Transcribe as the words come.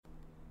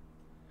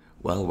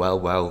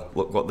Well,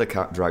 look what the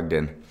cat dragged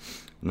in.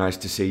 Nice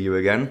to see you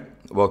again.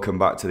 Welcome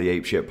back to the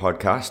Ep4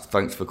 podcast.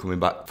 Thanks for coming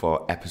back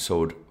for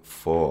episode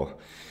 4.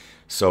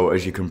 So,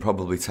 as you can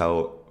probably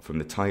tell from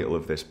the title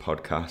of this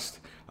podcast,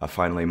 I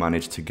finally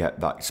managed to get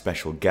that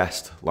special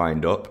guest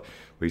lined up.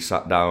 We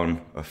sat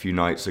down a few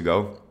nights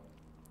ago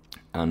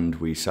and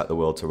we set the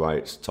world to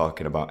rights,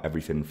 talking about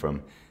everything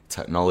from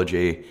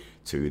technology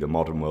to the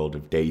modern world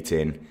of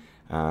dating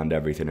and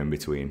everything in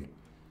between.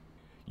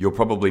 You'll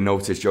probably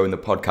notice during the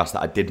podcast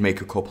that I did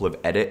make a couple of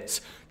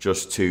edits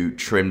just to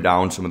trim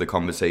down some of the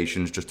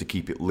conversations, just to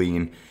keep it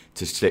lean,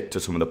 to stick to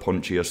some of the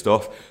punchier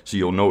stuff. So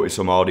you'll notice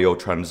some audio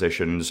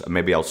transitions, and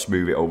maybe I'll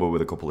smooth it over with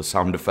a couple of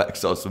sound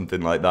effects or something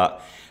like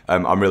that.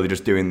 I'm really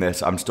just doing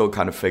this. I'm still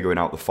kind of figuring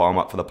out the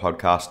format for the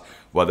podcast,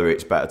 whether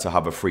it's better to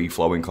have a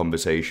free-flowing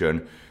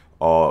conversation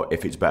or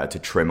if it's better to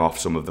trim off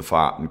some of the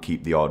fat and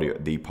keep the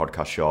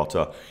podcast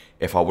shorter.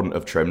 If I wouldn't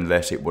have trimmed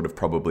this, it would have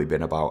probably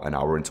been about an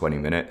hour and 20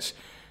 minutes.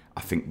 I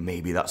think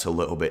maybe that's a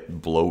little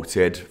bit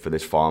bloated for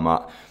this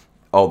format.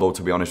 Although,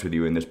 to be honest with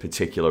you, in this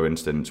particular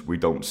instance, we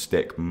don't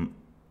stick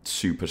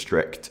super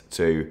strict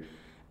to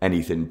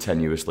anything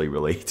tenuously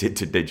related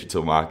to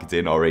digital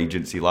marketing or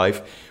agency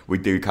life. We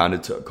do kind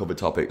of cover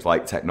topics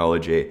like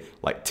technology,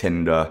 like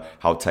Tinder,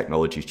 how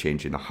technology is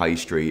changing the high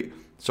street.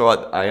 So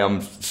I am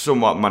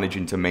somewhat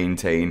managing to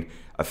maintain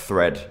a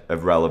thread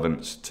of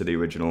relevance to the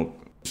original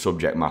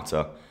subject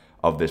matter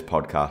of this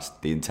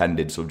podcast, the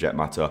intended subject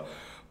matter.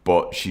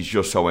 But she's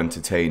just so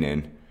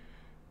entertaining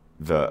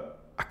that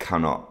I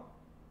cannot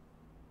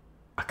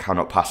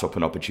pass up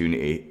an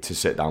opportunity to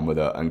sit down with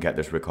her and get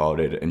this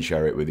recorded and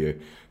share it with you,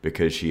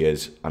 because she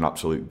is an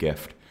absolute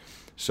gift.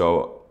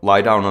 So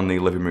lie down on the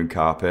living room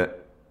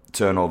carpet,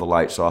 turn all the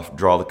lights off,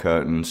 draw the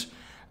curtains,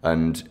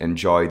 and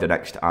enjoy the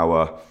next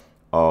hour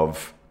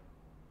of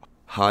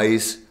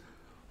highs,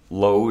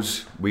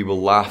 lows. We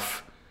will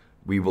laugh,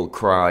 we will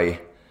cry,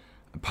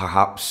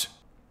 perhaps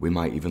we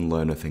might even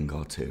learn a thing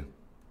or two.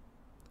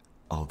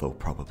 Although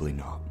probably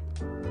not.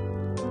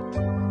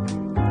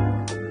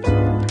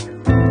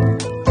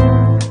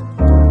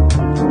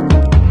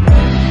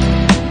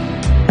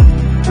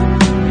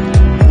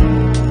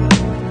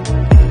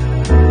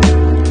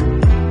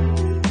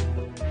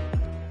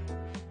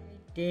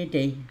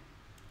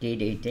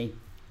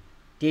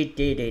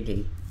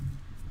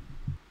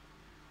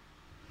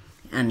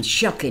 I'm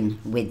shocking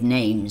with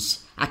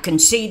names. I can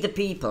see the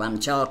people I'm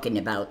talking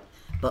about,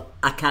 but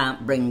I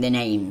can't bring the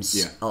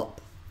names up.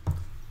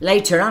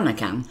 Later on I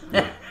can,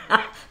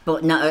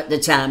 but not at the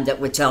time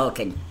that we're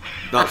talking.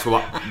 That's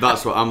what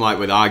I'm like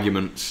with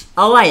arguments.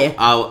 Oh, are you?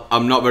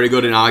 I'm not very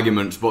good in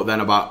arguments, but then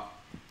about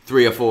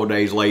 3 or 4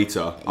 days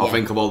later, I'll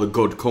think of all the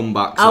good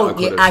comebacks.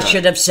 I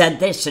should have said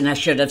this and I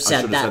should have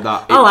said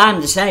that. I'm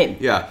the same.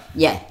 Yeah.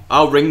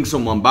 I'll ring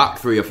someone back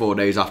 3 or 4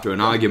 days after an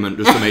argument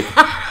just to make.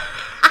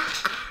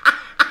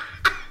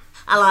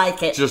 I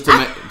like it. Just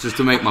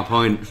to make my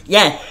point.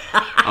 Yeah.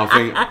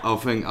 I'll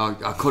think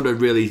I could have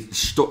really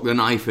stuck the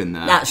knife in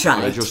there. That's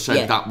right. I just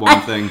said that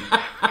one thing.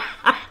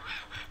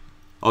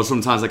 Or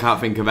sometimes I can't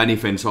think of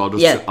anything, so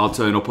I'll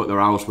turn up at their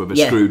house with a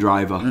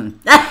screwdriver.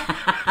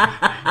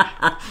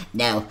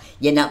 No,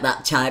 you're not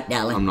that type,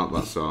 darling. I'm not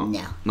that sort.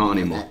 No. Not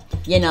anymore.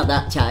 You're not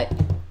that type.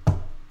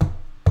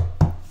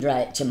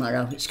 Right,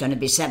 tomorrow. It's going to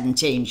be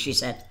 17, she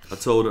said. I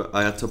told her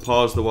I had to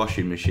pause the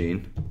washing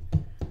machine.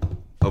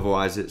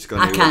 Otherwise it's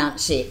going to... I can't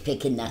see it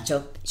picking that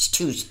up. It's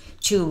too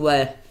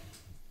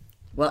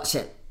what's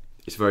it?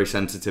 It's very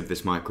sensitive,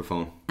 this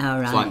microphone. All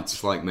right.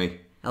 It's like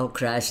me. Oh,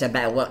 Christ, I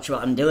better watch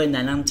what I'm doing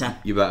then, haven't I?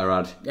 You better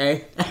add.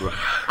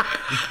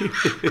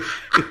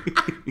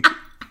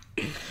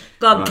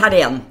 Go on,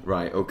 carry on.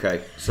 Right,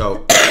 okay.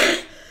 So,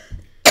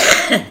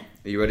 are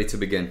you ready to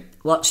begin?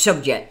 What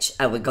subject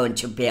are we going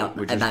to be on?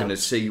 We're just going to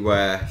see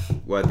where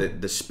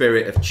the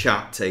spirit of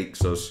chat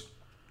takes us.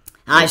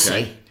 I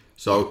see.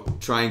 So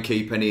try and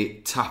keep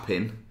any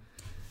tapping,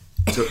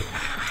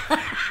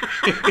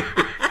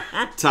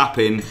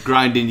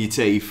 grinding your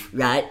teeth,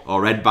 right,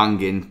 or head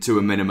banging to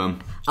a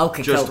minimum.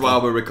 Okay, just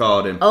while we're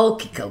recording.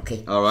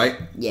 Okay. All right.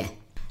 Yeah.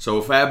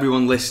 So for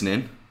everyone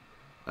listening,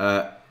 who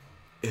are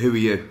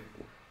you?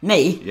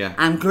 Me? Yeah.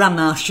 I'm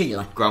Grandma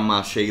Sheila.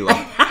 Grandma Sheila.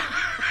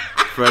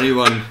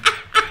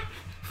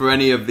 For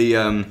any of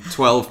the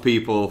 12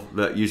 people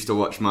that used to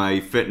watch my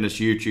fitness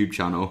YouTube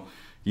channel,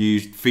 you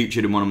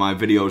featured in one of my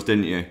videos,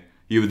 didn't you?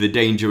 You were the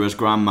dangerous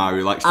grandma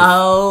who likes to...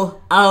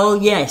 Oh,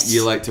 yes.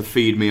 You like to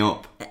feed me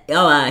up.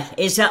 Oh, aye.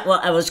 Is that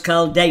what I was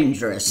called,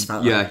 dangerous for?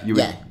 Yeah, you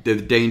were the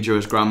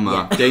dangerous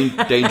grandma.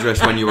 Yeah.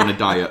 Dangerous when you're on a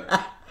diet.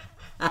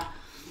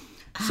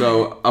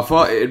 So I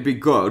thought it'd be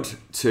good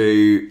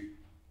to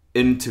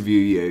interview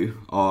you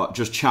or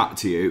just chat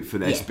to you for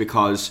this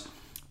because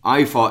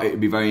I thought it'd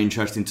be very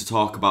interesting to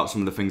talk about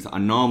some of the things that I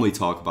normally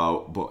talk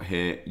about, but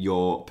hear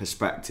your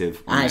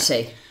perspective on it. I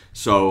see.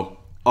 So...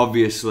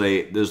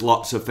 obviously, there's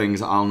lots of things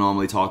that I'll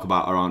normally talk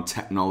about around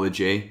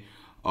technology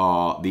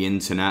or the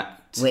internet.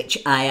 Which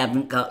I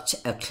haven't got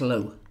a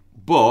clue.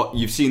 But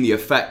you've seen the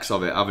effects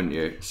of it, haven't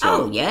you?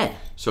 So, yeah.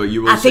 So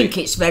you will I think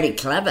it's very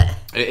clever.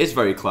 It is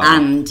very clever.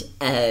 And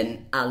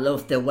I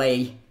love the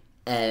way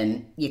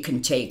you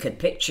can take a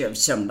picture of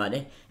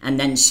somebody and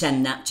then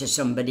send that to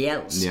somebody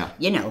else. Yeah.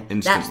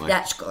 Instantly.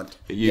 That's good.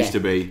 It used to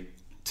be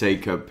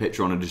take a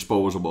picture on a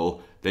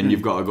disposable, then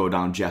you've got to go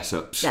down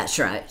Jessop's. That's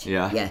right.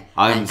 Yeah.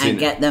 I haven't seen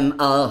get them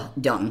all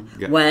done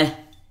where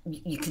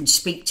you can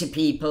speak to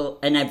people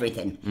and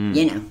everything,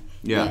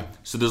 Yeah.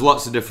 So there's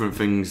lots of different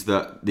things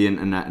that the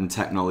internet and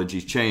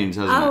technology's changed,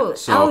 hasn't it?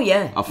 So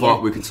yeah. I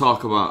thought we could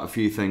talk about a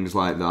few things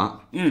like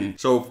that.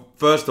 So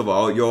first of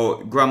all,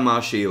 you're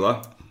Grandma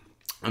Sheila,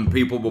 and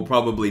people will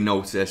probably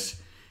notice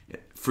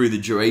through the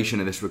duration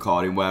of this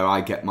recording where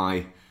I get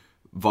my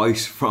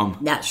voice from.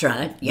 That's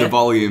right. The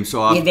volume.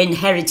 So you've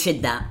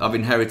inherited that. I've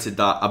inherited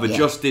that. I've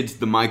adjusted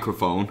the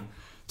microphone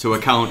to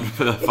account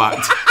for the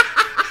fact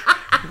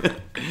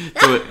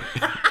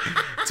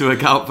to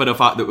account for the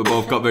fact that we've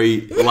both got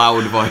very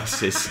loud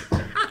voices.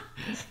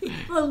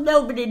 Well,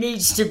 nobody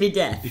needs to be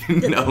deaf.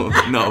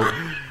 No.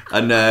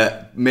 And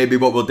maybe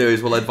what we'll do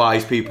is we'll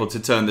advise people to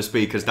turn the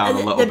speakers down a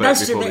little bit. The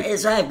best of it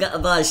is I've got a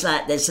voice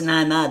like this and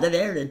I'm hard of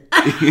hearing.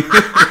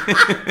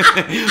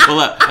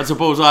 Well, I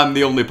suppose I'm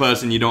the only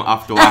person you don't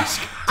have to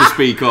ask to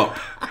speak up.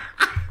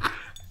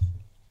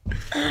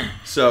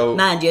 So,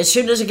 mind you, as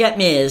soon as I get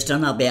my ears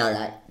done, I'll be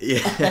alright.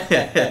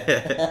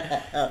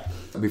 Yeah.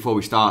 Before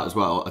we start as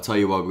well, I'll tell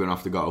you where we're going to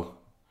have to go.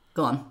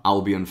 Go on.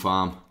 Albion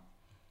Farm.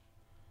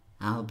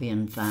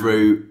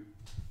 Through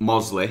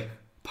Mosley,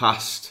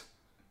 past...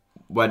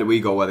 Where do we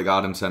go where the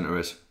garden centre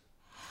is?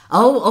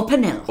 Oh,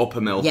 Uppermill.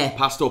 Uppermill. Yeah.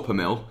 Past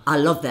Uppermill. I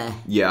love there.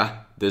 Yeah.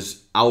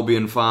 There's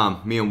Albion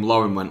Farm. Me and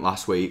Lauren went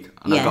last week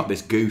and I got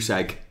this goose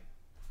egg.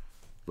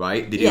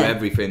 Right? They do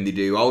everything. They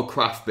do all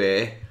craft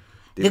beer.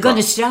 They're going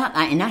to start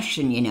that in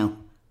Ashton,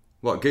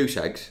 What, goose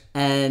eggs?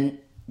 They're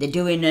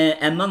doing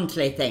a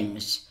monthly thing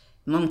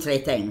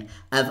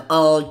of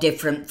all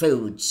different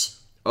foods.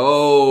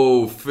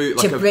 Oh, food.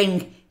 To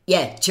bring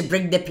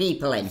the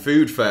people in.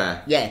 Food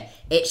fair. Yeah.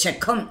 It's a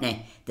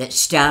company that's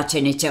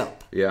starting it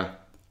up. Yeah.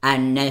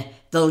 And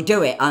they'll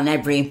do it on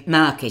every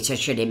market, I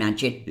should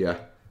imagine. Yeah.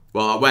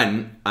 Well, I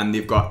went and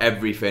they've got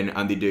everything,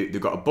 and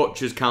they've got a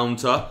butcher's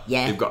counter.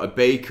 Yeah. They've got a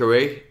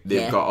bakery.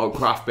 They've got all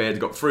craft beer.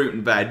 They've got fruit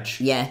and veg.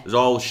 Yeah. There's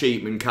all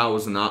sheep and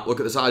cows and that. Look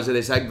at the size of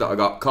this egg that I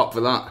got. Cop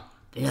for that.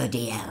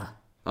 Bloody hell.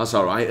 That's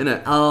all right, isn't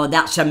it? Oh,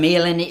 that's a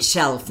meal in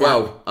itself. That.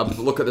 Well,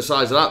 look at the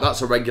size of that.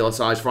 That's a regular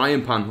size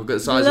frying pan. Look at the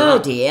size of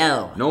that. Bloody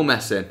hell. No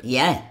messing.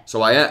 Yeah.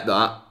 So I ate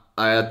that.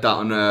 I had that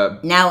on a...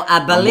 Now,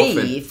 I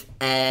believe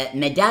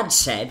my dad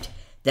said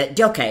that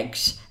duck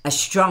eggs are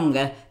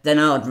stronger than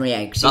ordinary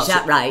eggs. Is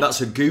that right? That's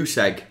a goose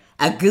egg.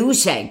 A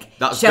goose egg.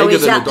 That's so bigger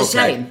is than that a duck the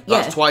same? egg.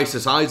 That's twice the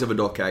size of a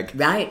duck egg.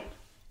 Right.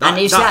 And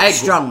is that egg,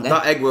 stronger?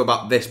 That egg were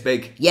about this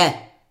big. Yeah.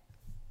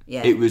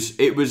 It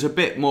was a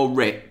bit more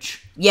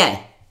rich.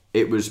 Yeah.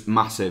 It was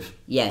massive.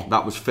 Yeah.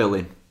 That was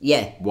filling.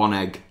 Yeah. One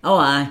egg. Oh,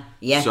 aye.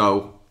 Yeah.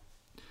 So,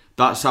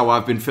 that's how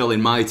I've been filling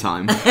my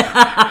time.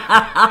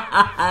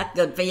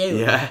 Good for you.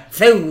 Yeah.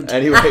 Food.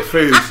 Anyway,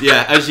 food.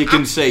 Yeah, as you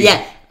can see.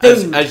 Yeah,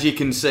 food. As you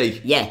can see.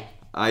 Yeah.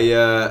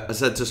 I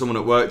said to someone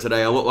at work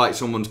today, I look like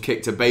someone's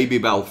kicked a baby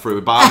bell through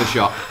a barber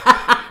shop.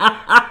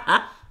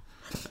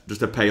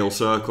 Just a pale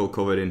circle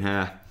covered in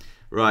hair.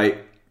 Right.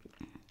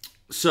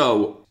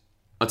 So...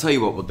 I'll tell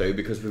you what we'll do,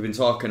 because we've been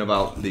talking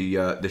about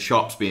the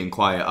shops being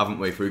quiet, haven't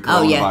we, through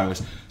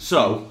coronavirus. Oh, yeah.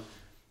 So,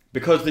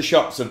 because the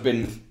shops have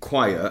been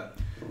quiet,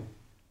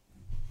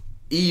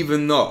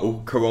 even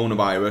though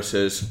coronavirus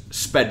has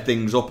sped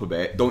things up a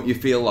bit, don't you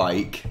feel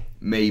like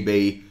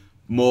maybe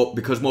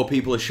because more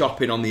people are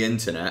shopping on the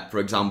internet, for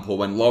example,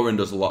 when Lauren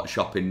does a lot of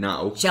shopping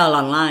now. It's all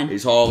online.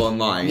 It's all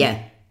online.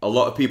 Yeah. A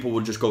lot of people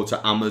will just go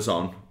to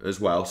Amazon as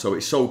well, so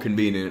it's so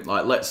convenient.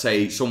 Like, let's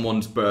say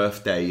someone's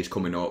birthday is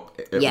coming up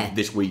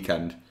this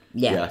weekend.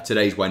 Yeah.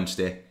 Today's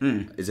Wednesday.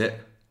 Is it?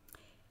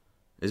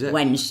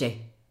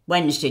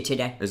 Wednesday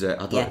today. Is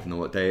it? I don't even know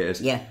what day it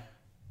is. Yeah.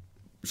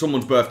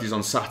 Someone's birthday's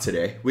on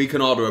Saturday. We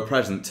can order a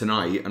present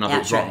tonight and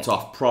have it dropped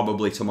off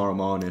probably tomorrow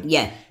morning.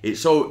 Yeah.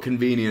 It's so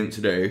convenient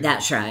to do.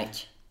 That's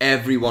right.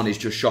 Everyone is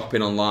just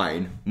shopping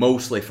online,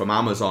 mostly from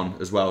Amazon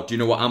as well. Do you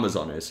know what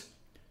Amazon is?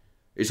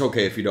 It's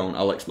okay if you don't,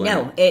 I'll explain.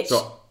 No,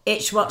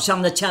 it's what's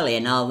on the telly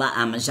and all that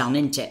Amazon,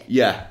 isn't it?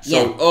 Yeah.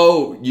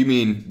 So, you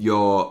mean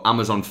your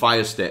Amazon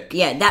Fire Stick?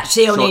 Yeah, that's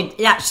the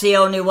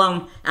only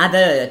one I've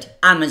heard.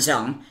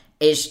 Amazon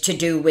is to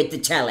do with the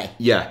telly.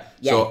 Yeah.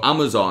 So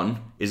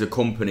Amazon is a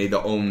company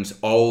that owns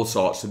all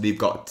sorts. So they've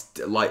got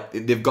like a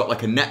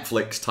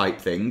Netflix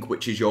type thing,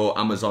 which is your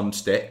Amazon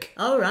Stick.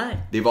 All right.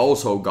 They've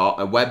also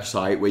got a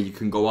website where you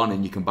can go on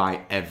and you can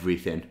buy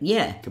everything.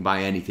 Yeah. You can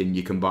buy anything.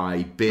 You can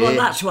buy beer. Well,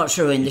 that's what's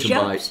ruined the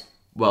shops.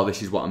 Well,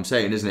 this is what I'm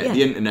saying, isn't it? Yeah.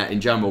 The internet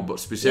in general, but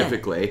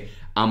specifically,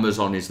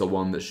 Amazon is the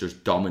one that's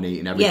just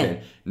dominating everything.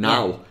 Yeah.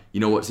 Now, you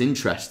know what's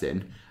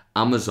interesting?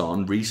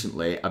 Amazon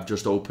recently have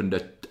just opened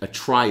a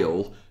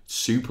trial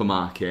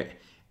supermarket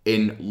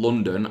in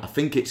London. I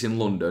think it's in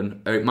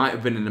London, or it might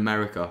have been in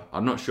America.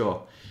 I'm not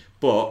sure.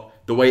 But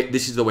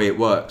this is the way it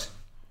works.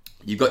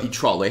 you've got your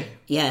trolley.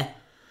 Yeah.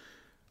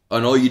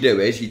 And all you do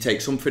is you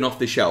take something off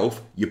the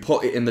shelf, you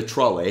put it in the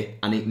trolley,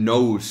 and it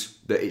knows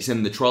that it's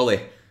in the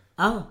trolley.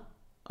 Oh.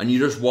 And you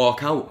just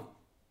walk out.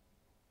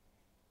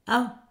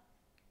 Oh.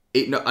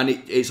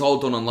 It's all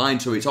done online,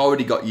 so it's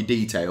already got your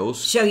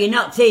details. So you're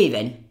not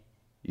thieving?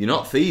 You're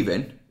not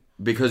thieving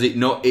because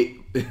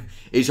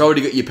it's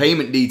already got your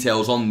payment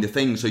details on the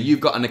thing. So you've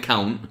got an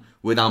account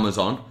with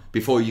Amazon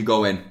before you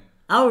go in.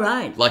 Oh,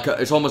 right.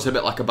 It's almost a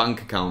bit like a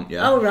bank account,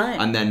 yeah. Oh, right.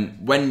 And then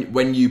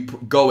when you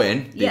go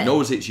in, it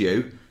knows it's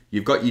you.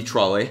 You've got your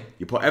trolley.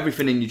 You put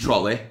everything in your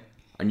trolley,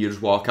 and you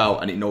just walk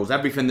out, and it knows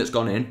everything that's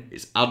gone in.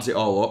 It adds it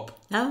all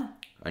up. Oh.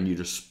 And you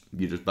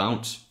just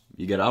bounce.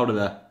 You get out of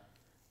there.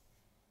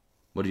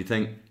 What do you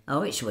think?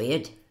 Oh, it's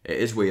weird. It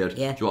is weird.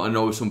 Yeah. Do you want to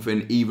know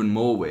something even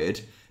more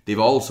weird? They've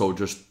also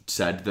just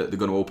said that they're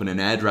going to open in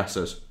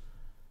hairdressers.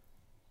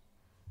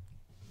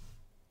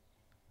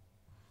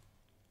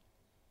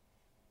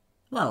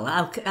 Well,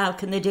 how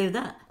can they do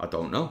that? I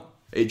don't know.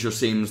 It just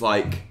seems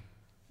like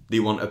they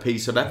want a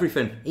piece of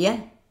everything.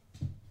 Yeah.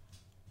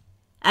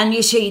 And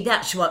you see,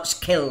 that's what's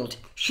killed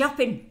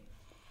shopping.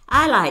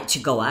 I like to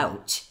go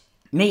out,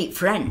 meet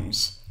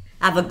friends,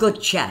 have a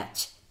good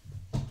chat,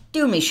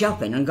 do me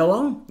shopping and go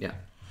home. Yeah.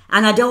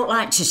 And I don't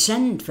like to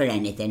send for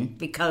anything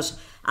because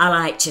I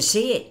like to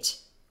see it.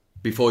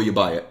 Before you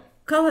buy it.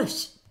 Of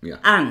course. Yeah.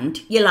 And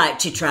you like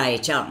to try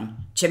it on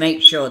to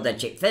make sure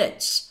that it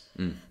fits.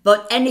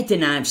 But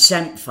anything I've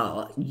sent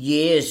for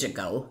years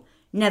ago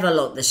never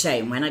looked the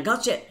same when I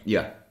got it.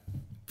 Yeah.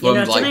 You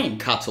know From what I mean?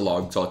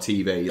 catalogues or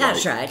TV.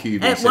 That's like right.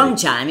 QVC. At one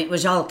time it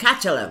was all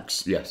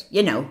catalogues. Yes.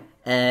 You know,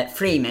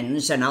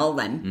 Freeman's and all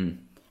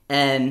them.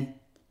 And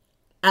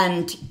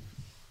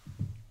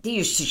they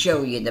used to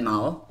show you them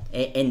all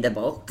in the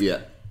book. Yeah.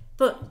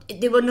 But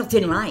they were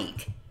nothing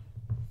like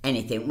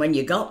anything when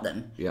you got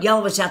them. Yeah. You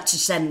always had to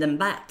send them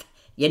back.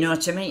 You know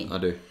what I mean? I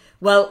do.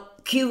 Well,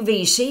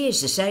 QVC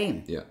is the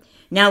same. Yeah.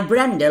 Now,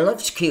 Brenda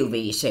loves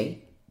QVC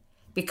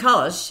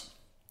because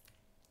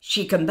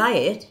she can buy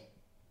it,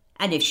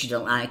 and if she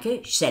don't like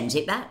it, she sends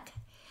it back.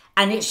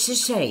 And it's the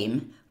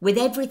same with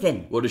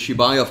everything. What does she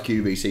buy off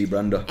QVC,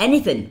 Brenda?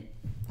 Anything.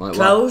 Like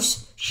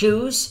Clothes,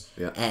 shoes,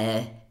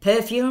 Yeah.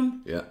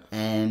 perfume, Yeah.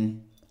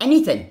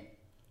 anything.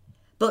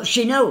 But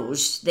she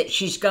knows that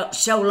she's got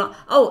so long...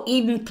 Oh,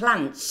 even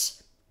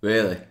plants.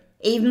 Really?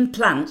 Even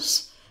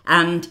plants.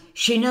 And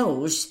she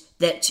knows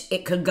that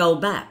it can go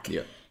back.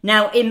 Yeah.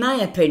 Now, in my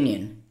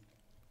opinion,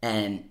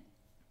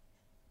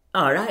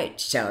 all right,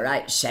 it's all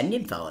right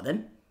sending for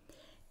them.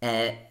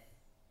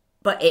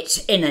 But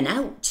it's in and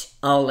out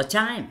all the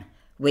time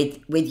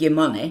with your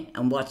money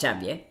and what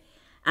have you.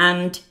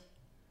 And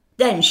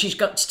then she's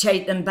got to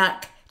take them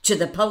back to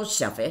the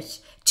post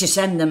office to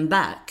send them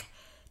back.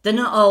 They're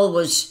not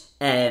always...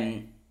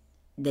 they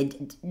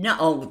not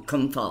all would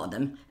come for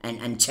them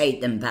and take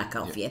them back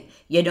off you.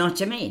 You know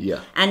what I mean?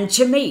 Yeah. And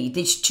to me,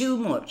 there's too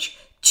much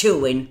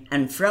toing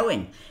and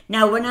froing.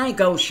 Now, when I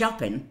go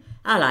shopping,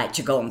 I like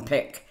to go and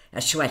pick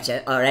a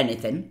sweater or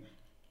anything,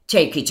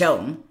 take it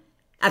home.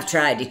 I've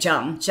tried it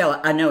on, so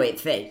I know it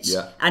fits.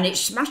 Yeah. And it's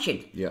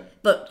smashing. Yeah.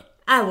 But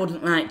I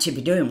wouldn't like to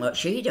be doing what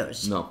she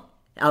does. No.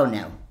 Oh,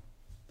 no.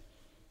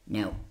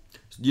 No.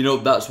 You know,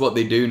 that's what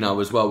they do now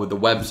as well with the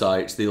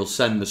websites. They'll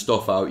send the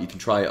stuff out. You can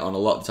try it on. A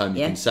lot of the time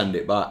you can send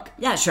it back.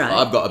 That's right.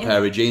 I've got a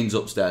pair of jeans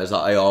upstairs that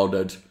I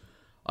ordered.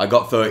 I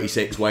got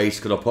 36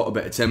 waist because I put a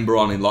bit of timber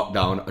on in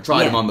lockdown. I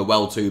tried them on, they're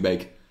well too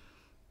big.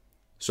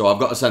 So I've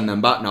got to send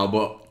them back now,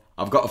 but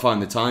I've got to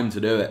find the time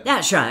to do it.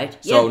 That's right.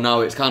 So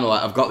now it's kind of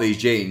like I've got these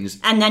jeans.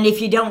 And then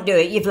if you don't do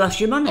it, you've lost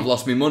your money. I've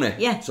lost my money.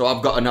 Yeah. So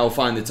I've got to now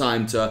find the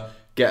time to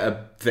get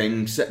a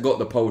thing, go to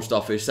the post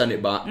office, send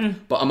it back.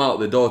 But I'm out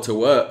the door to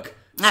work.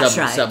 That's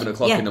right. 7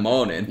 o'clock in the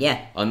morning.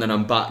 Yeah. And then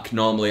I'm back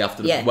normally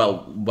after the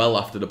well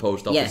after the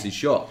post office is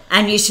shut.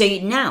 And you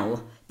see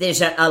now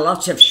there's a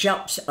lot of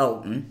shops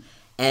open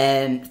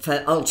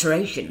for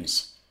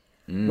alterations.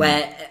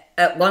 Where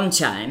at one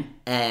time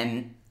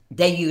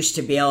they used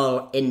to be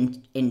all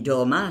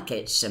indoor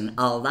markets and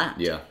all that.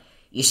 Yeah.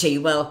 You see,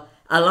 well,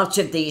 a lot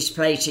of these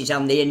places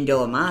on the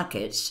indoor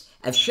markets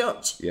have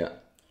shut. Yeah.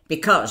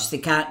 Because they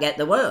can't get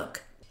the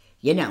work,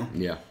 you know.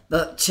 Yeah.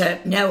 But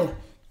no,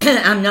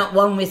 I'm not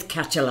one with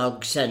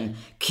catalogues and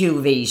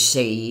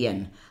QVC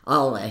and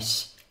all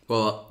this.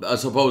 Well, I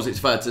suppose it's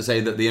fair to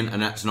say that the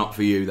internet's not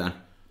for you then.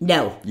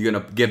 No. You're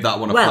going to give that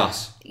one a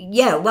pass?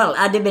 Yeah, well,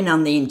 I'd have been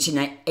on the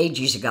internet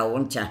ages ago,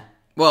 wouldn't I?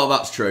 Well,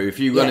 that's true. If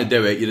you were going to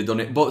do it, you'd have done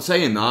it. But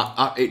saying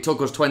that, it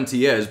took us 20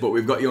 years, but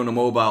we've got you on a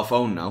mobile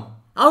phone now.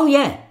 Oh,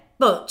 yeah.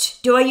 But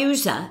do I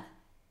use that?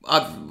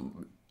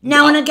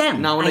 Now and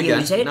again. Now and I again.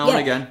 Use it. Now and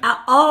again.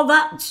 All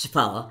that's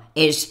for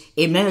is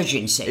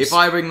emergencies. If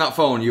I ring that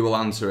phone, you will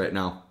answer it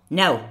now.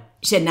 No,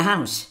 it's in the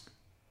house.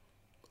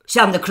 It's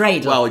on the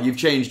cradle. Well, you've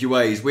changed your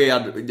ways.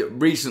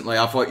 Recently,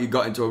 I thought you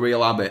got into a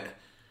real habit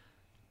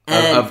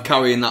of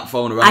carrying that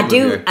phone around with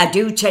you. I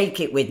do take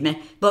it with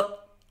me,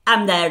 but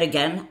I'm there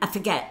again. I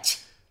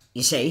forget,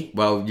 you see.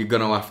 Well, you're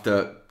going to have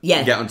to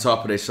get on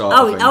top of this sort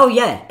of thing. Oh,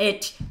 yeah.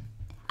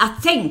 I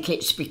think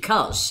it's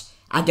because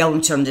I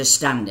don't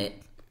understand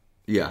it.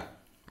 Yeah.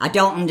 I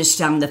don't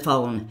understand the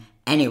phone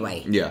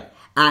anyway. Yeah.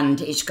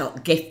 And it's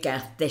got gift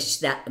gap, this,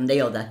 that and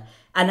the other.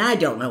 And I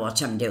don't know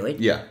what I'm doing.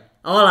 Yeah.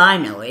 All I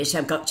know is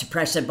I've got to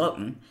press a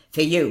button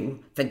for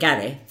you, for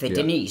Gary, for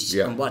Denise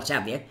and what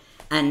have you.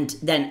 And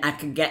then I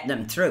can get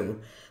them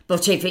through.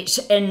 But if it's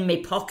in my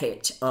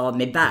pocket or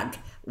my bag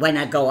when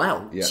I go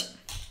out,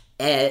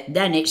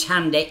 then it's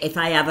handy if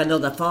I have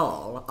another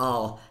fall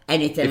or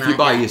anything like that. If you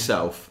by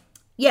yourself.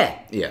 Yeah.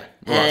 Yeah.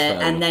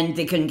 Well, and then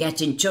they can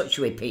get in touch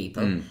with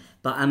people.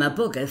 But I'm a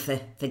bugger for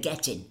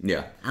forgetting.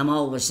 Yeah. I'm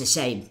always the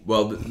same.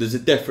 Well, there's a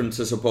difference,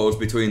 I suppose,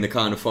 between the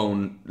kind of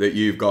phone that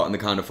you've got and the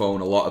kind of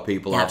phone a lot of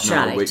people have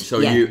now.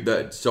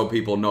 Right. So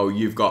people know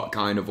you've got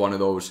kind of one of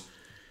those,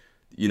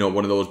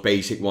 one of those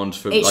basic ones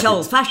for. It's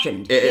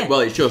old-fashioned.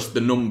 Well, it's just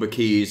the number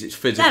keys. It's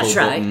physical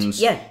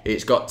buttons. Yeah.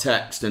 It's got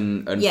text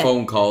and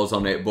phone calls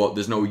on it, but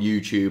there's no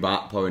YouTube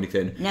app or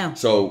anything. No.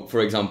 So,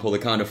 for example, the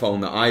kind of phone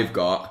that I've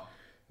got,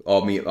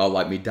 or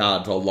like my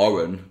dad or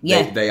Lauren,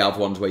 they have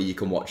ones where you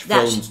can watch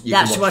films.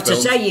 That's what I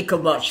say. You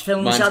can watch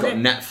films Mine's on got it.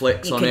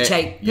 Netflix on it. You can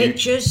take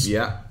pictures.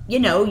 Yeah.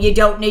 You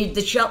don't need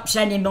the shops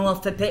anymore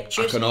for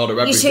pictures. I can order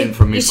everything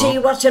from my phone. You see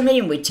what I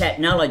mean with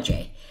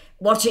technology?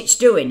 What it's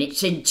doing,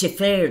 it's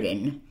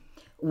interfering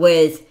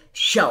with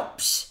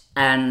shops,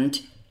 and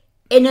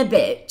in a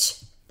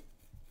bit,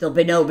 there'll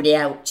be nobody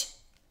out.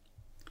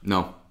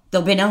 No.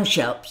 There'll be no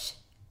shops.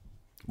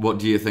 What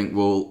do you think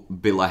will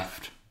be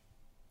left?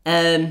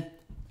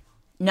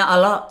 Not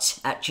a lot,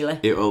 actually.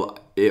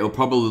 It'll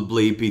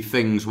probably be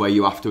things where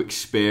you have to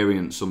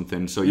experience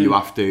something. So you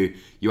have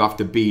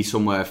to be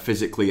somewhere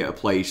physically at a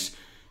place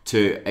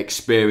to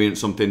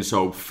experience something.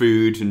 So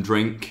food and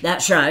drink.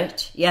 That's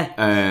right.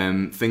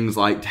 Yeah. Things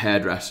like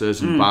hairdressers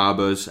and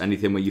barbers.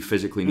 Anything where you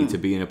physically need to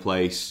be in a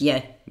place.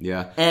 Yeah.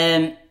 Yeah.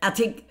 I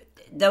think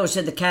those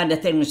are the kind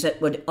of things that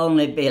would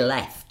only be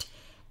left.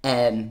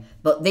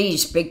 But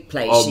these big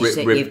places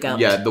that you've got.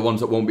 Yeah, the ones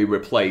that won't be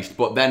replaced.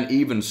 But then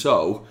even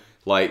so,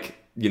 like,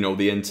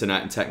 the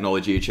internet and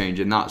technology are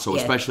changing that. So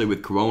especially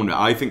with Corona,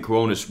 I think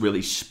Corona's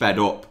really sped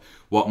up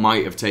what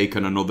might have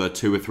taken another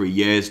 2 or 3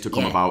 years to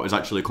come about has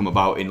actually come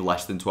about in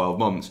less than 12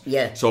 months.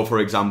 Yeah. So, for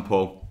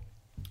example,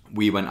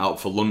 we went out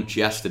for lunch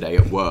yesterday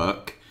at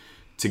work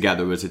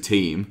together as a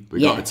team.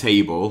 We got a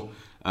table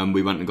and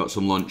we went and got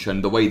some lunch.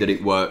 And the way that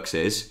it works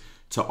is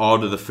to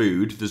order the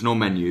food, there's no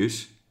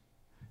menus.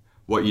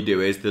 What you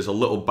do is there's a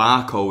little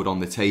barcode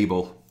on the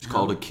table. It's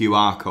called a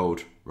QR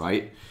code,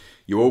 right?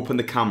 You open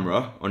the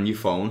camera on your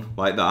phone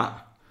like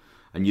that,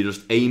 and you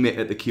just aim it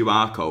at the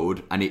QR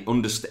code, and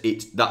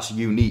that's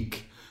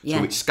unique. Yeah.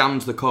 So it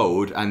scans the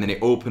code, and then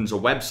it opens a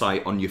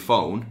website on your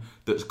phone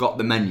that's got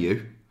the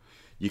menu.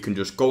 You can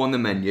just go on the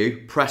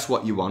menu, press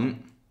what you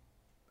want,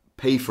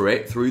 pay for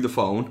it through the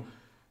phone.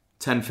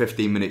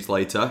 10-15 minutes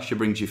later, she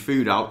brings your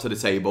food out to the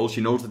table. She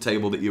knows the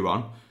table that you're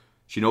on.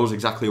 She knows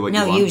exactly what you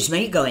want. No use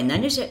me going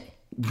then, is it?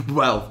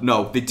 Well,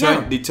 no, they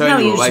turn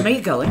you away.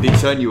 Me going. They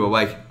turn you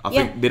away. I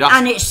think they'd ask,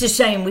 and it's the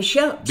same with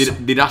shops.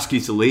 They'd ask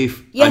you to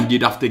leave, and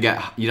you'd have to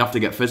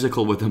get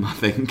physical with them. I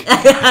think.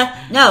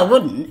 No, I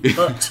wouldn't.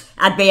 But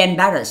I'd be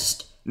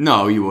embarrassed.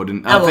 No, you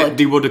wouldn't. I think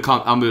they would have.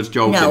 I'm just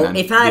joking. No, then.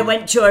 If I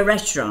went to a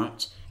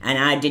restaurant and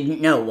I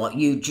didn't know what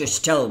you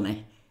just told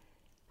me,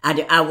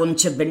 I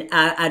wouldn't have been.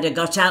 I'd have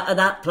got out of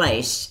that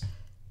place.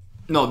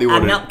 No, they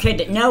wouldn't. I'm not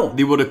kidding. No,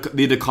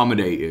 they'd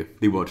accommodate you.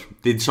 They would.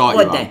 They'd sort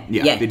you out.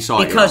 Yeah, they'd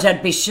sort you out. Because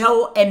I'd be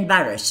so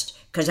embarrassed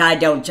because I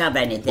don't have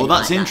anything. Well,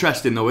 that's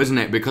interesting though, isn't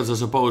it? Because I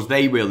suppose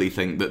they really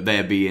think that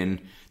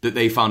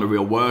they found a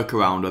real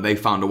workaround, or they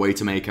found a way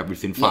to make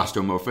everything faster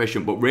and more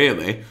efficient. But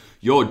really,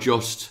 you're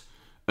just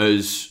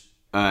as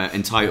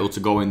entitled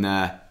to go in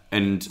there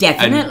and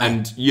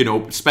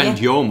spend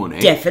your money.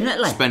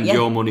 Definitely. Spend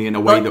your money in a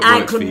way that works for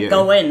you. I couldn't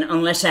go in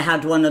unless I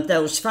had one of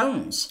those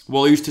phones.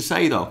 Well, who's to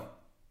say though?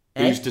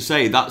 Who's to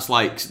say? That's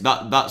like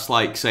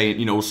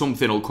saying,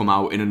 something will come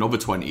out in another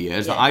 20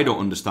 years that I don't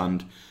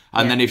understand.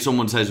 And then if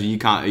someone says, you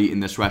can't eat in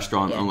this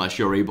restaurant unless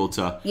you're able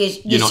to,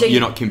 you're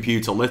not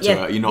computer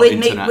literate, you're not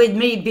internet. With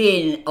me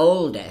being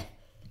older,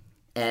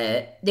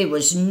 there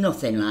was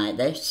nothing like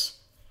this.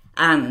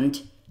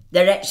 And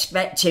they're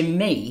expecting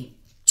me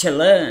to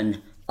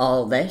learn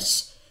all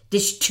this.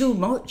 There's too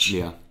much.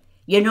 Yeah.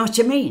 You know what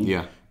I mean?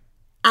 Yeah.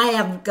 I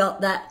haven't got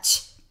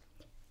that.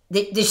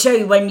 They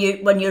say when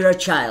you're a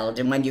child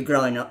and when you're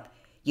growing up,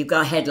 you've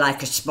got a head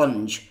like a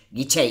sponge.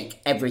 You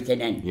take everything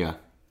in. Yeah.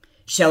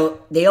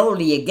 So the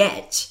older you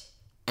get,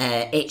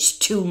 it's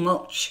too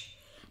much.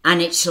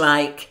 And it's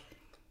like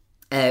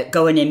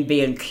going in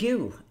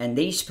B&Q and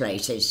these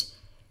places.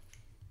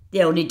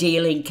 They only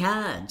deal in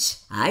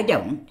cards. I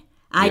don't.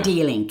 I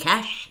deal in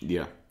cash.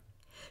 Yeah.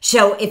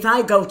 So if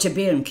I go to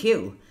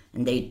B&Q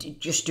and they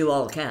just do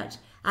all cards,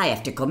 I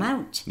have to come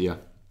out. Yeah.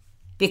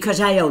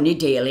 Because I only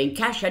deal in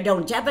cash. I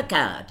don't have a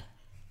card.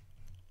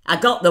 I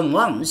got them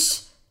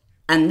once,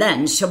 and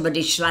then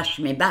somebody slashed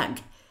my bag.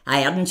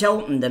 I hadn't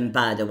opened them,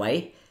 by the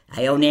way.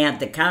 I only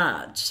had the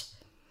cards.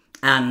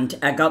 And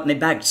I got my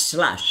bag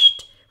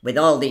slashed with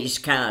all these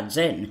cards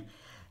in.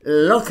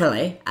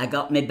 Luckily, I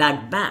got my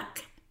bag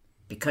back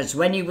because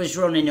when he was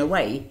running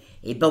away,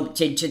 he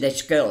bumped into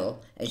this girl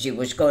as he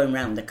was going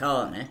round the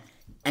corner,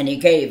 and he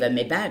gave her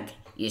my bag,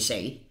 you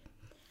see.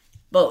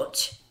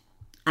 But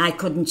I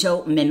couldn't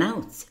open my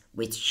mouth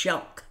with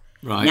shock.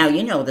 Right. Now,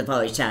 you know the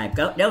voice I've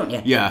got, don't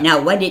you? Yeah.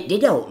 Now, when it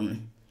did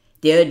open,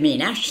 they heard me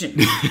in action.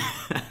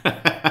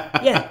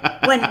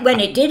 Yeah,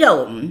 when it did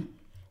open,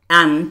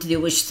 and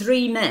there was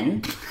 3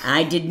 men,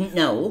 I didn't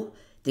know,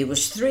 there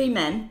was 3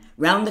 men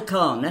round the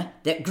corner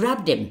that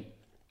grabbed him.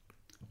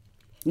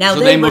 Now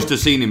so they must have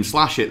seen him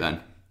slash it then?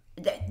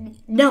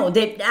 No,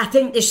 I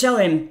think they saw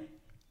him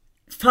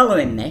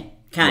following me,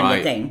 kind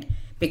of thing,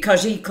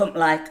 because he come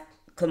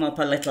up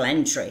a little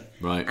entry,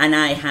 right? And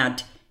I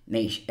had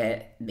my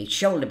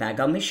shoulder bag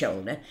on my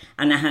shoulder,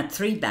 and I had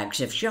 3 bags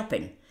of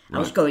shopping. I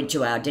was going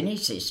to our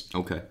Denise's.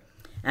 Okay.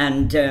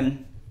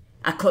 And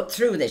I cut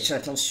through this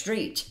little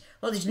street.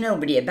 Well, there's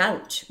nobody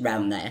about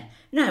round there,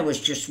 and I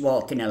was just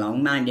walking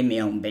along, minding my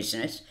own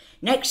business.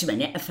 Next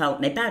minute, I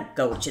felt my bag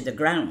go to the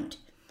ground.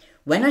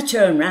 When I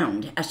turned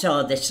round, I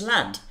saw this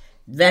lad,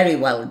 very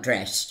well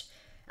dressed.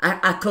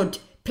 I could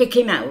pick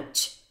him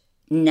out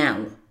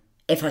now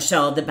if I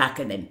saw the back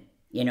of him,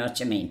 you know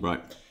what I mean?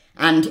 Right.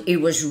 And he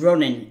was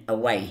running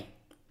away.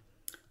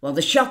 Well,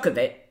 the shock of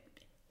it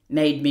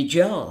made me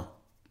jaw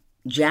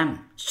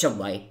jam some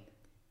way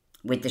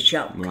with the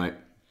shock. Right.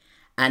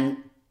 And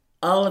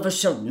all of a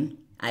sudden,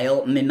 I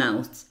opened my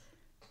mouth,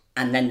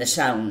 and then the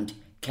sound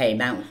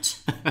came out.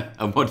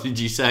 And what did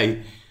you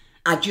say?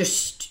 I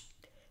just...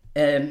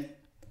 I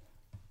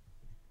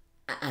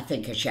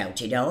think I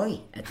shouted,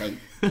 "Oi!" I think.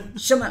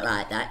 Something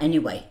like that,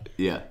 anyway.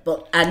 Yeah.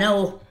 But I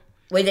know,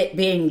 with it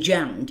being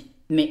jammed,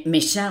 my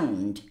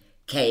sound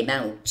came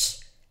out.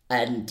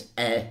 And,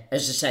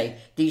 as I say,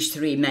 these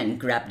 3 men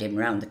grabbed him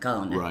round the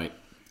corner. Right.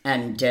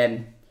 And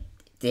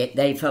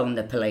they phoned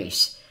the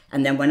police.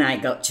 And then when I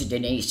got to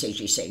Denise's,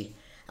 you see,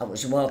 I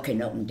was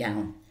walking up and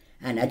down,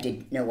 and I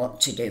didn't know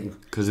what to do.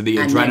 Because of the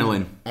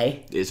adrenaline.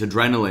 Then, It's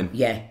adrenaline.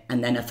 Yeah,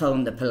 and then I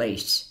phoned the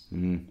police.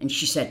 And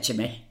she said to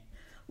me,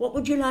 "What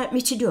would you like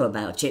me to do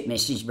about it,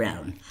 Mrs.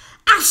 Brown?"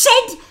 I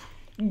said,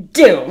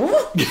 "Do?"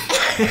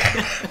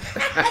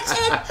 I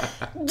said,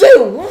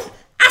 "Do?"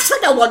 I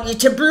said, "I want you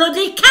to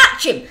bloody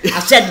catch him." I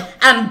said,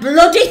 "And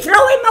bloody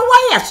throw him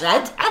away," I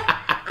said.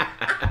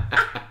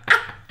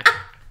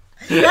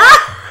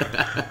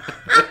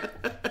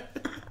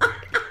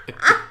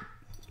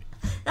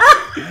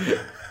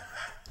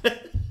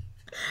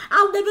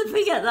 I'll never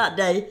forget that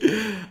day.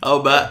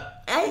 I'll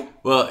bet. Eh?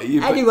 Well,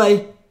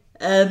 anyway,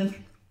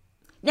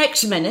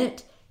 next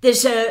minute,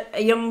 there's a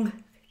young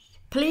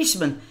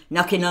policeman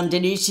knocking on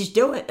Denise's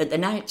door at the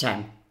night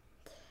time.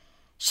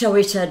 So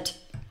he said,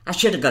 I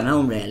should have gone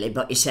home really,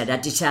 but he said, I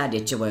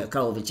decided to work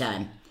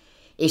overtime.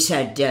 He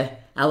said,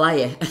 "How are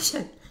you?" I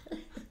said,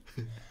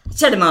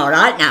 "I'm all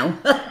right now."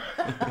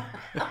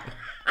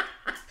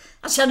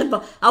 I said,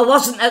 "I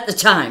wasn't at the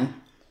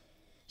time."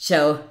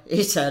 So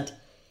he said,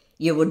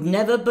 "You would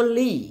never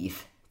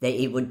believe that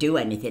he would do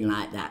anything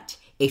like that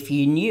if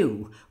you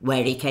knew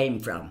where he came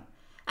from."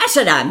 I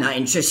said, "I'm not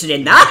interested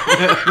in that."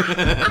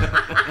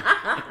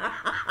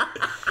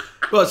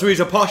 Well, so he's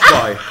a posh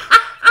boy.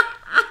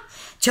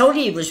 Told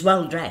you he was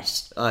well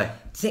dressed. Aye.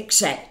 Thick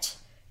set,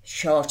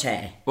 short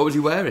hair. What was he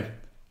wearing?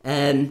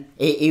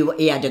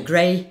 He had a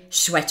grey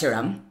sweater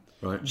on,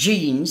 right.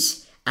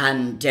 Jeans,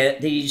 and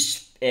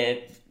these,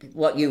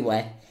 what you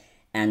wear,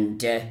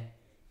 and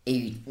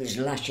he was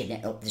lashing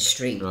it up the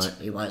street. Right.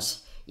 He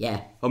was,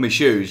 yeah. Oh, my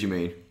shoes, you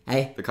mean?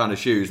 Hey? The kind of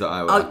shoes that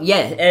I wear? Oh,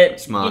 yeah.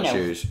 Smart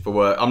shoes for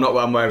work. I'm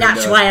wearing...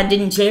 That's why I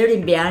didn't hear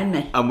him behind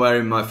me. I'm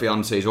wearing my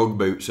fiance's Ugg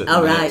boots at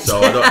the minute, right. So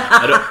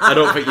I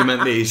don't think you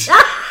meant these.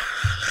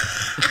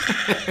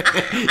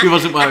 He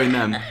wasn't wearing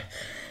them.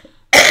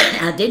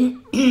 I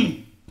didn't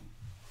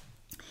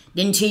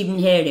even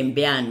hear him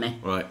behind me.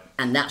 Right.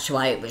 And that's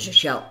why it was a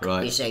shock,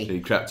 right. you see. So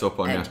he crept up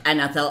on you.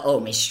 And I thought, oh,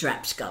 my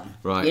strap's gone.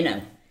 Right. You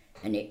know.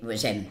 And it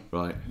was him.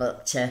 Right.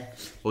 But,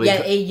 well,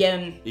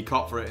 yeah, he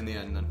caught for it in the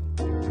end then.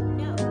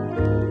 No.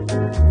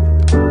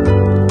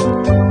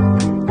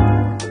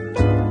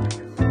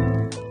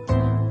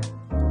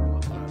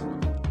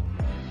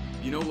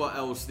 You know what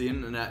else the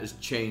internet has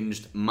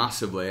changed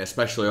massively,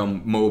 especially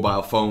on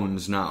mobile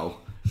phones now,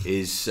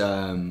 is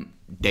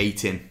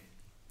dating.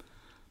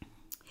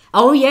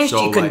 Oh yes,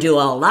 so, you can do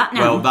all that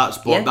now.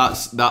 Well,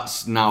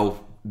 that's now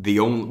the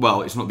only.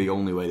 Well, it's not the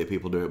only way that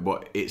people do it,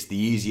 but it's the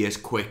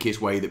easiest,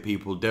 quickest way that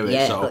people do it.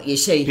 Yeah, so but you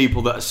see,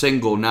 people that are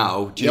single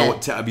now. Do you know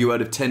what? Have you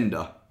heard of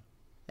Tinder?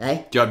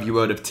 Eh? Have you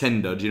heard of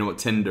Tinder? Do you know what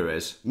Tinder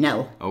is?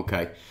 No.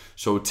 Okay,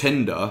 so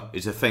Tinder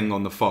is a thing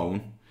on the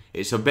phone.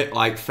 It's a bit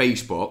like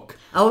Facebook.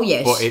 Oh,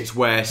 yes. But it's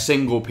where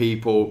single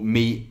people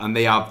meet and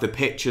they have the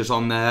pictures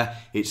on there.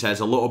 It says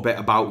a little bit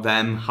about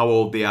them, how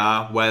old they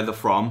are, where they're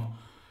from.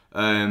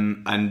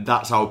 And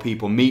that's how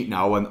people meet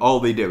now. And all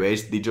they do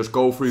is they just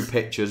go through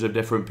pictures of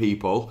different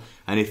people.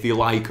 And if they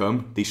like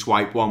them, they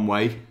swipe one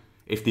way.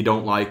 If they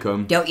don't like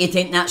them... Don't you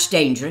think that's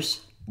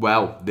dangerous?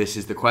 Well, this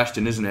is the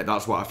question, isn't it?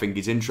 That's what I think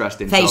is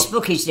interesting.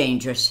 Facebook is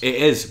dangerous. It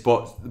is,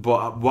 but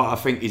what I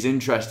think is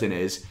interesting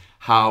is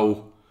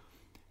how...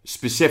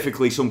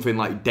 specifically something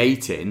like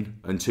dating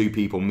and two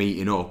people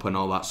meeting up and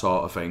all that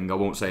sort of thing, I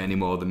won't say any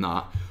more than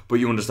that, but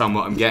you understand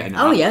what I'm getting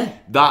at. Oh, yeah.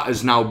 That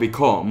has now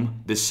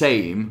become the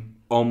same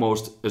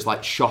almost as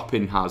like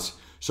shopping has.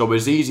 So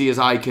as easy as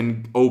I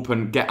can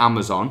get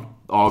Amazon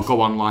or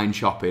go online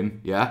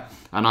shopping, yeah,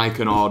 and I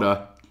can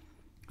order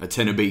a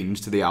tin of beans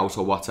to the house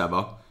or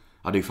whatever.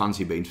 I do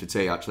fancy beans for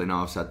tea, actually,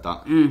 now I've said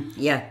that.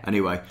 Yeah.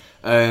 Anyway,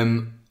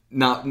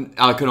 now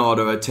I can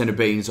order a tin of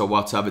beans or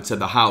whatever to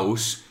the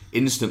house.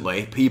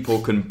 Instantly,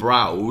 people can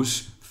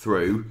browse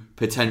through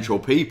potential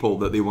people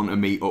that they want to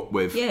meet up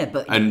with,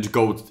 and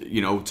go,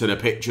 to the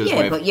pictures.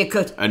 Yeah, with, but you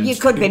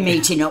could be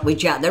meeting up with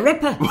Jack the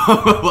Ripper.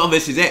 Well,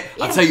 this is it.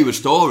 Yeah. I'll tell you a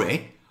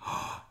story.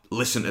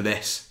 Listen to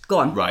this. Go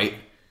on. Right.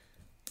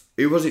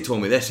 Who was it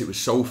told me this? It was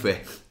Sophie.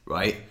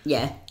 Right.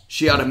 Yeah.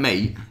 She had a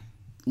mate.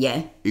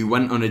 Yeah. Who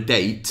went on a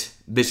date.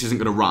 This isn't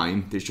going to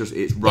rhyme.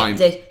 It's rhyme.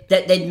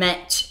 That they'd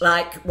met,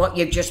 like what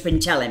you've just been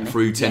telling me.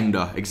 Through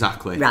Tinder,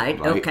 exactly. Right,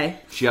 okay.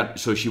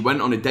 She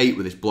went on a date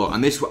with this bloke,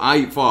 and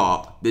I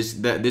thought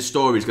this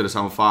story is going to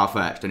sound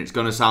far-fetched, and it's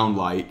going to sound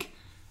like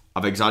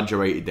I've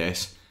exaggerated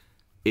this.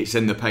 It's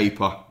in the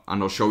paper,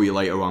 and I'll show you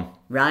later on.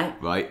 Right.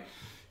 Right.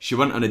 She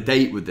went on a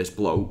date with this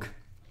bloke,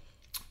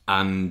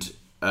 and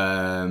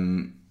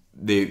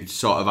they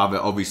sort of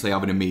obviously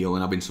having a meal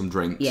and having some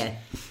drinks. Yeah.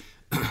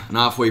 And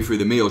halfway through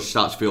the meal, she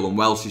starts feeling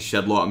well. So she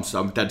said, "Look,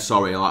 I'm dead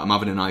sorry. I'm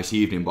having a nice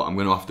evening, but I'm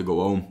going to have to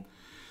go home."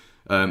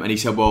 And he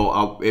said,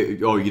 "Well,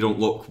 you don't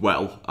look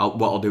well.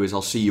 What I'll do is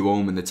I'll see you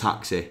home in the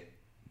taxi."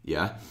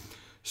 Yeah.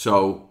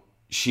 So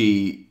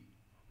she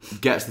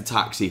gets the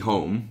taxi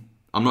home.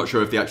 I'm not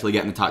sure if they actually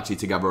get in the taxi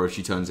together or if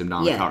she turns him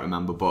down. Yeah. I can't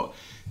remember. But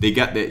they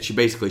get there. She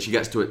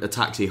gets to a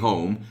taxi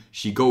home.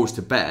 She goes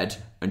to bed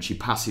and she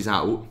passes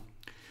out.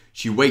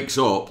 She wakes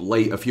up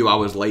a few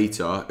hours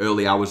later,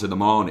 early hours of the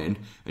morning,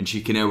 and she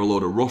can hear a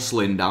load of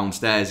rustling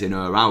downstairs in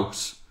her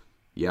house.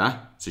 Yeah?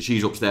 So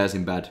she's upstairs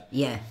in bed.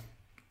 Yeah.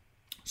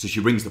 So she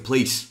rings the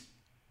police.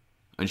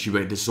 And she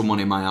went, "There's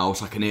someone in my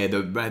house. I can hear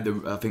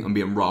I think I'm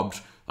being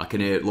robbed. I can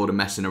hear a load of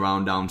messing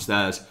around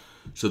downstairs."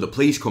 So the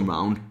police come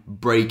round,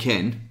 break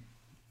in,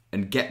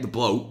 and get the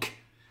bloke.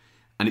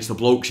 And it's the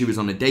bloke she was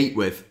on a date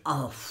with.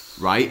 Oh.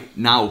 Right?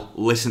 Now,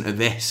 listen to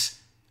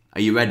this.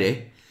 Are you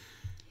ready?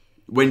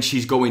 When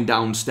she's going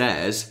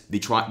downstairs,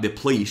 the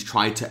police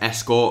try to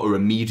escort her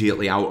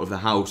immediately out of the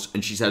house.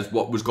 And she says,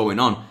 "What was going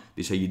on?"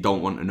 They say, "You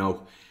don't want to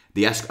know."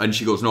 And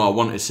she goes, "No, I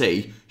want to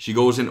see." She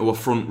goes into a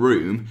front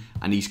room,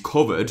 and he's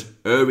covered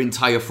her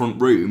entire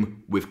front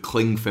room with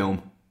cling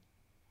film.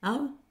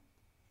 Oh.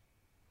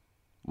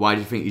 Why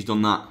do you think he's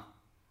done that?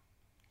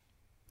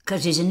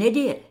 Because he's an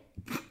idiot.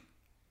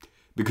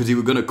 Because he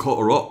was going to cut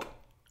her up.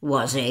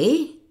 Was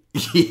he?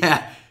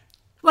 Yeah.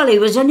 Well, he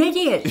was an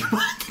idiot.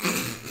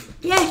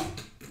 Yeah.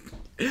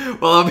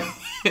 Well, I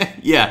mean,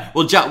 yeah.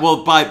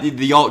 Well, by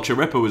the Yorkshire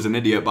Ripper was an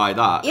idiot by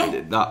that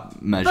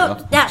measure.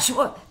 But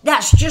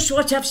that's just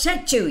what I've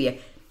said to you.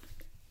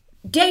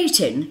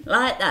 Dating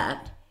like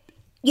that,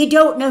 you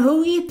don't know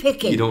who you're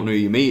picking. You don't know who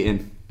you're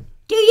meeting.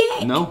 Do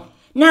you? No.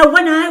 Now,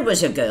 when I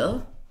was a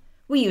girl,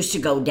 we used to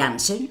go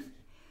dancing.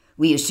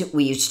 We used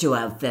to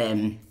have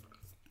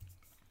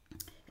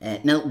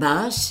milk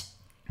bars.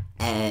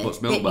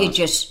 What's milk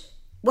bars?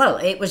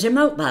 It was a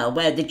milk bar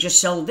where they just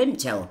sold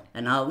Vimto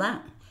and all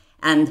that.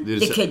 And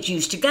the kids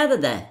used to gather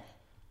there.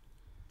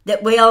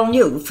 That we all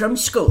knew from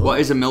school. What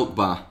is a milk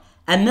bar?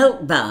 A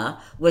milk bar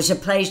was a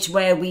place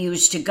where we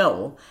used to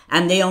go,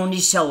 and they only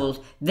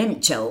sold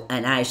Vimto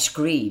and ice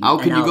cream. How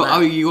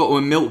you go to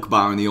a milk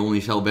bar and they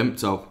only sell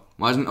Vimto?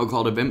 Why isn't it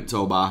called a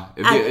Vimto bar?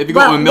 If you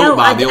go to a milk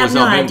bar, they only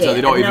sell Vimto. They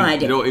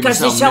don't even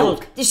sell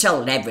milk. They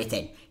sold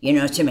everything. You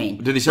know what I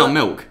mean? Did they sell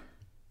milk?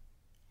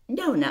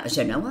 No, not as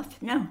I know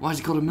of. No. Why is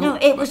it called a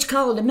milk? No, it was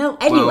called a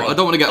milk. Anyway, well, I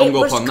don't want to get hung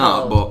up on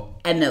that, but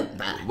a milk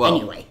bar. Well,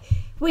 anyway,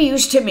 we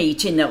used to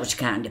meet in those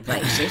kind of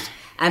places,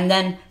 and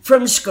then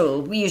from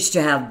school we used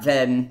to have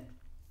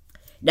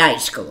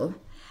night school,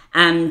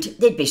 and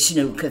there'd be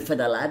snooker for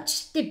the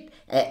lads,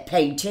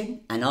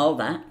 painting and all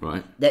that.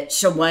 Right. That's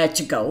somewhere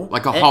to go.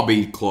 Like a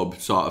hobby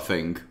club sort of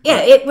thing. Yeah,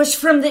 it was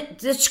from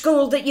the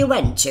school that you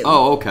went to.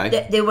 Oh,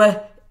 okay. They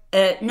were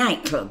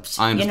nightclubs.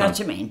 I understand. You know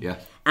what I mean? Yeah.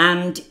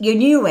 And you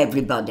knew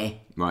everybody.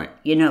 Right.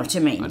 You know what I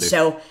mean? I do.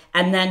 So,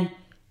 and then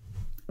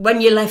when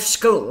you left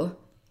school,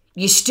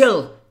 you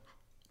still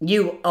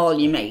knew all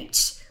your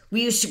mates.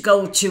 We used to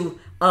go to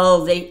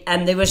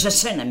and there was a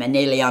cinema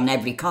nearly on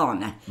every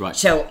corner. Right.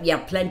 So you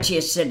had plenty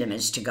of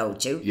cinemas to go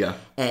to. Yeah.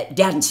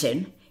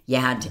 Dancing, you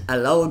had a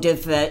load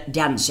of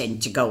dancing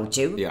to go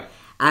to. Yeah.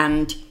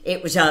 And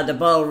it was either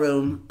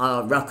ballroom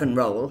or rock and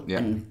roll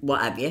and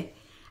what have you.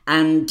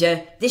 And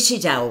this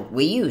is how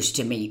we used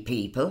to meet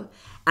people.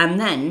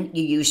 And then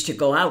you used to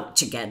go out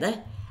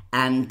together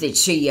and they'd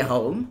see you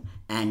home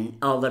and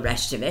all the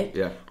rest of it.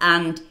 Yeah.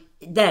 And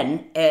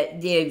then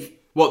the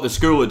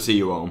school would see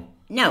you home?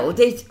 No,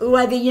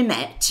 whoever you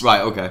met.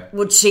 Right, okay.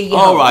 Would see you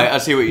home. Oh, right, I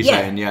see what you're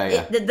saying.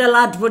 Yeah. The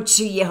lad would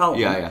see you home.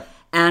 Yeah.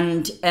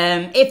 And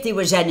if there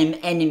was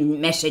any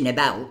messing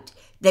about,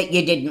 that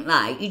you didn't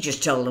like, you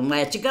just told them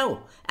where to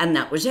go, and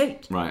that was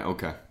it. Right,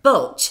 okay.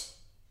 But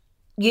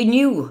you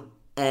knew,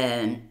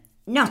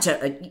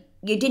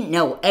 you didn't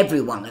know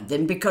every one of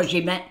them because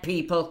you met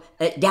people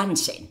at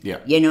dancing. Yeah.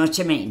 You know what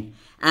I mean?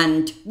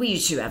 And we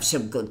used to have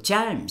some good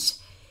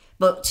times.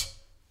 But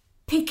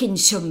picking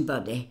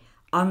somebody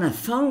on a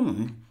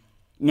phone,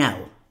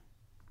 no.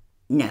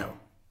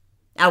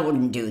 I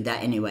wouldn't do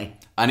that anyway.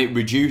 And it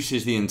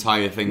reduces the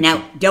entire thing.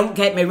 Now, don't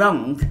get me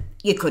wrong,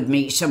 you could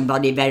meet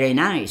somebody very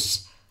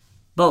nice,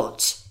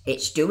 but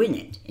it's doing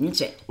it,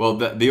 isn't it? Well,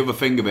 the other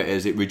thing of it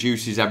is it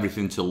reduces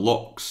everything to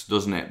looks,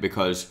 doesn't it?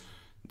 Because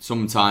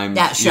sometimes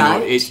that's right.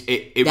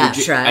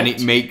 That's right. And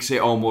it makes it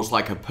almost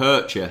like a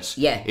purchase.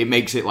 Yeah. It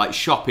makes it like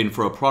shopping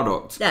for a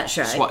product. That's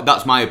right. So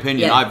that's my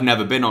opinion. Yeah. I've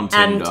never been on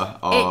Tinder.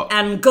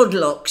 And good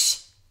looks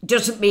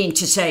doesn't mean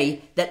to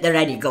say that they're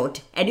any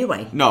good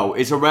anyway. No,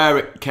 it's a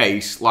rare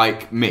case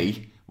like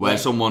me where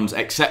someone's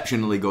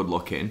exceptionally good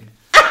looking.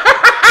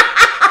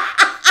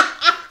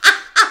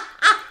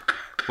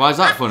 Why is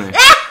that funny?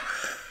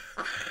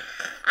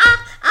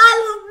 I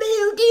love me.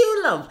 Who do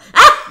you love?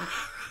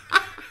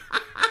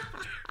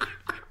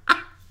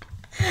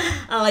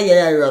 Oh, you're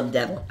a rum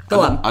devil.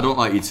 Go on. I don't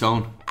like your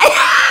tone.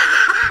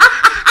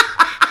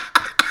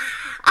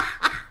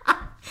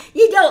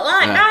 You don't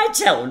like my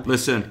tone?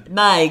 Listen.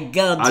 My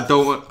God. I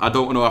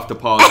don't want to have to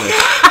pause this.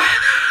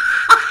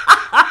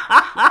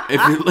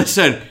 If you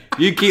listen,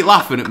 you keep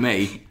laughing at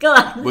me. Go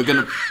on. We're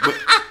gonna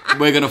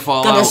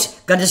fall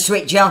out. Gonna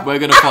switch off. We're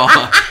gonna fall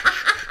out.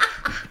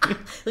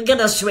 We're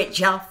gonna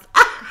switch off.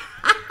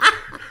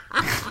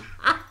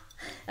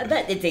 I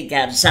bet they think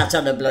I'm sat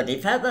on a bloody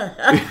feather.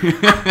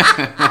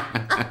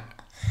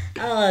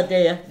 Oh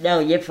dear, no,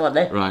 you're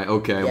funny. Right,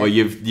 okay. Yeah. Well,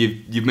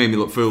 you've made me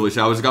look foolish.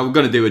 I was going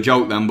to do a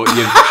joke then, but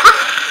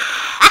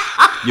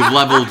you've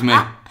levelled me.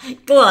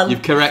 Go on.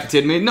 You've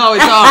corrected me. No,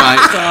 it's all right.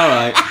 It's all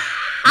right.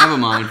 Never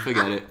mind.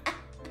 Forget it.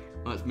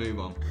 Let's move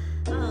on.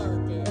 Oh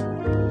dear.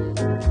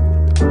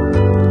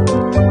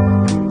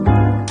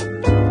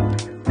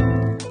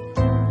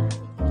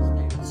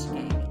 It's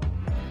very scary.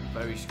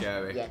 Very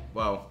scary. Yeah.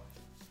 Well,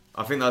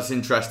 I think that's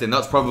interesting.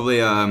 That's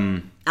probably.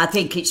 I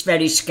think it's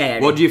very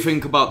scary. What do you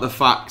think about the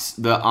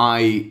fact that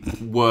I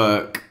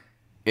work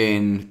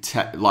in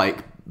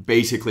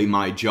basically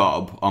my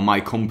job or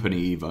my company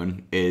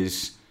even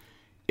is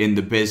in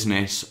the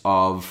business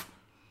of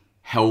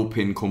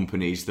helping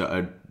companies that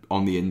are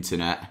on the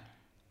internet,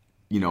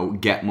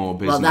 get more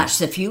business. Well, that's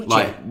the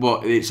future.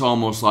 It's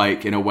almost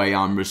like in a way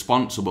I'm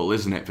responsible,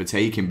 isn't it, for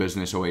taking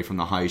business away from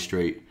the high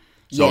street.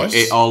 So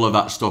yes. All of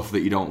that stuff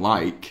that you don't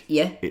like,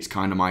 it's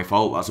kind of my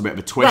fault. That's a bit of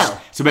a twist.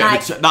 Well,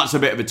 that's a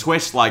bit of a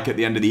twist, like at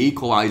the end of the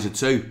Equalizer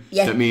 2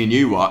 that me and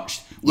you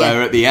watched,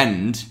 where at the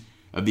end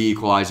of the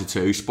Equalizer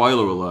 2,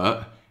 spoiler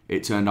alert,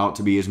 it turned out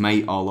to be his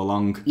mate all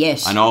along.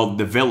 Yes. And all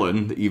the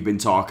villain that you've been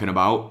talking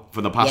about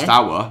for the past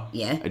hour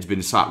has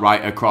been sat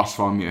right across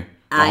from you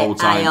the whole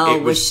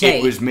time.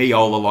 It was me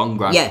all along,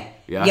 Gran.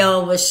 Yeah. You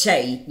always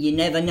say you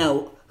never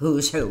know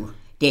who's who.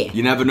 Dear.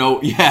 You never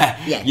know. Yeah.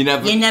 You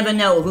never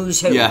know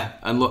who's who. Yeah.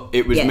 And look,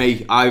 it was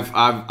me.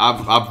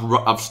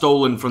 I've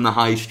stolen from the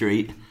high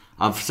street.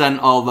 I've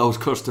sent all those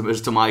customers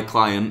to my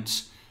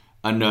clients.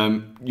 And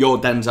you're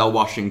Denzel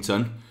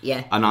Washington.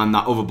 Yeah. And I'm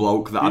that other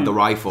bloke that had the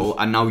rifle.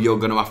 And now you're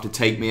going to have to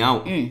take me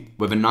out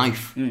with a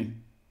knife.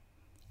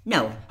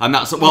 No. And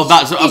that's it's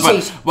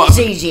easier ways. There's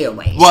easier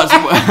ways.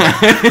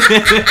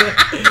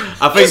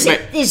 I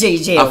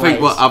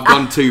think I've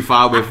gone too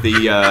far with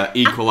the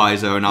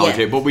Equalizer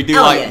analogy, but we do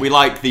we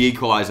like the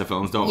Equalizer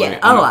films, don't we?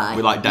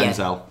 We like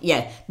Denzel.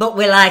 Yeah, but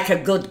we like a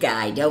good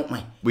guy, don't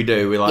we? We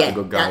do. We like a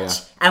good guy.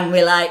 And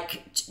we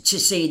like to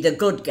see the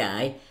good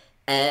guy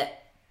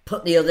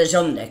put the others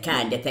under,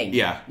 kind of thing.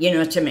 Yeah. You know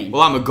what I mean?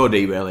 Well, I'm a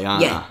goodie, really,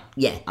 aren't I?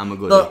 Yeah. I'm a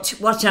goodie. But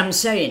what I'm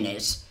saying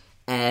is,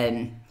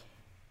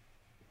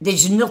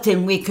 there's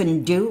nothing we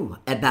can do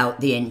about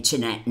the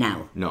internet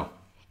now. No.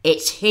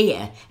 It's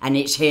here, and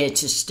it's here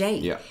to stay.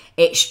 Yeah.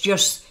 It's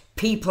just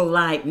people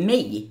like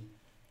me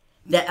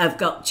that have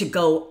got to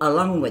go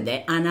along with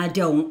it, and I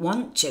don't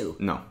want to.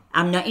 No.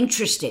 I'm not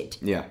interested.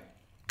 Yeah.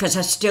 Because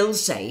I still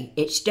say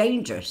it's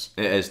dangerous.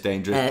 It is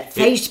dangerous.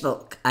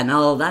 Facebook and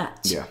all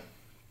that. Yeah.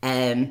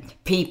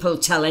 People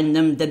telling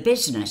them the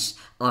business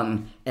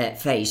on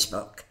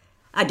Facebook.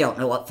 I don't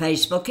know what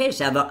Facebook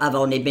is. I've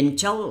only been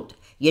told.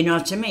 You know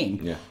what I mean?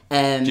 Yeah.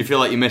 Do you feel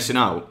like you're missing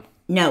out?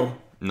 No.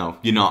 No,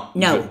 you're not.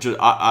 No.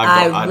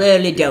 I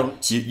really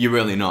don't. You're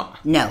really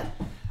not. No.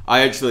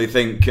 I actually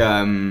think...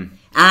 I'm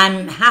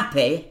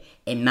happy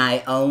in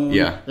my own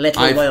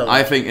little world.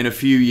 I think in a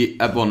few years...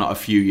 Well, not a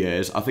few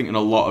years. I think in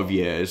a lot of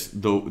years,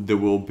 there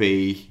will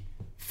be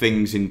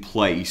things in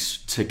place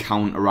to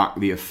counteract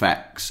the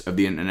effects of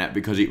the internet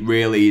because it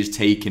really is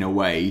taking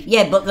away...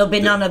 Yeah, but there'll be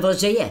none of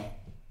us here.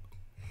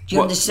 Do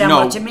you understand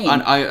what I mean?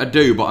 And I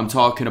do, but I'm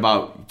talking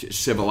about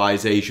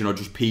civilization or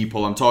just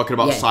people. I'm talking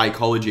about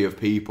psychology of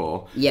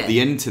people. Yeah.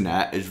 The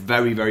internet has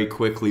very, very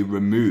quickly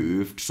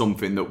removed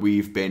something that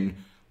we've been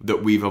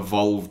that we've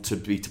evolved to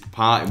be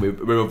part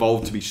in. We're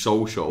evolved to be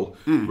social.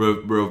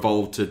 We're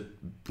evolved to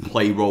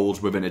play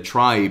roles within a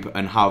tribe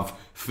and have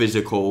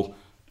physical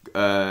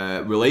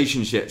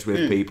relationships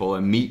with people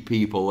and meet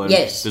people. And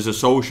there's a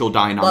social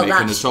dynamic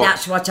and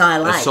that's what I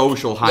like. A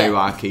social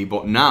hierarchy.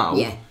 But now,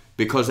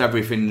 because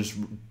everything's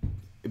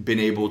been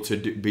able to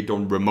be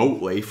done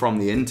remotely from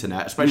the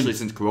internet, especially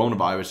since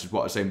coronavirus, is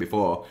what I was saying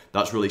before,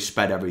 that's really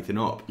sped everything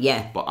up.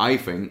 But I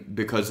think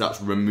because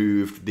that's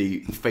removed the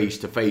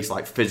face-to-face,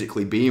 like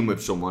physically being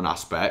with someone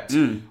aspect,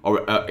 or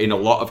in a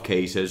lot of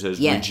cases has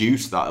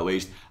reduced that at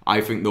least,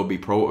 I think there'll be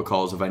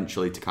protocols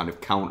eventually to kind of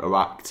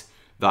counteract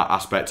that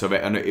aspect of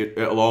it, and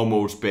it'll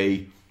almost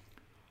be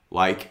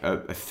like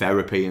a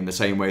therapy in the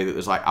same way that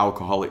there's like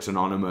Alcoholics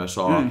Anonymous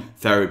or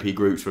therapy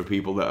groups for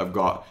people that have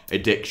got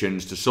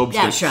addictions to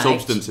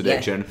substance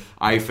addiction.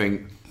 I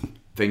think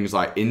things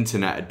like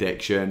internet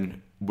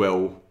addiction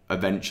will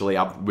eventually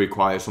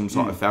require some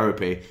sort of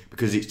therapy,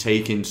 because it's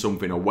taking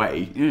something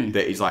away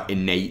that is like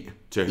innate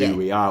to who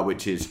we are,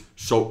 which is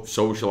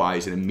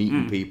socializing and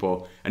meeting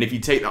people. And if you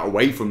take that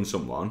away from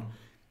someone,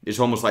 it's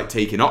almost like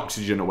taking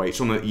oxygen away,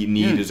 something that you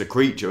need as a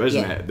creature,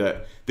 isn't it?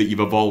 That you've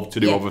evolved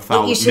to do over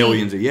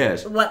millions of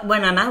years.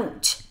 When I'm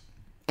out,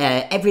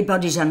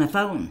 everybody's on a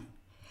phone.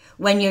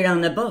 When you're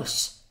on a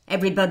bus,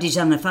 everybody's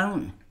on a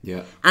phone.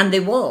 Yeah. And they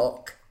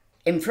walk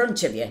in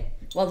front of you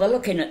while they're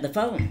looking at the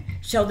phone.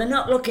 So they're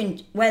not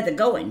looking where they're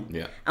going.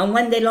 Yeah. And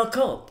when they look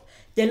up,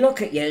 they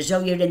look at you as though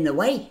you're in the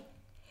way.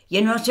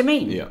 You know what I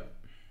mean? Yeah.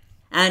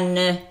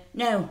 And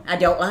no, I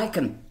don't like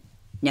them.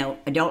 No,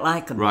 I don't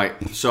like them. Right.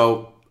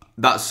 So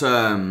that's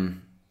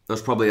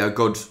probably a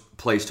good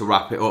place to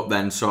wrap it up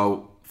then.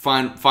 So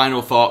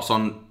final thoughts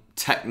on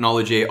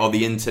technology or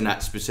the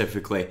internet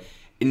specifically.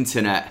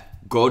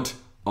 Internet, good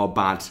or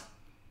bad?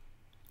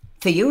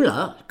 For you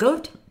lot,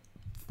 good.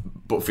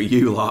 But for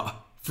you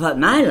lot? For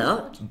my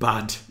lot?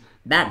 Bad.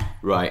 Bad.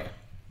 Right.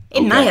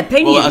 In my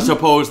opinion. Well, I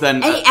suppose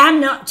then... I'm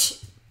not...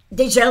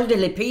 There's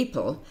elderly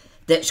people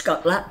that's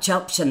got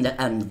laptops and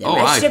the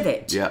rest of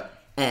it. Yeah.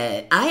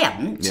 I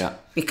haven't. Yeah.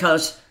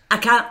 Because I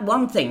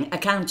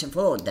can't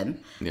afford them.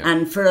 Yeah.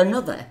 And for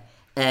another...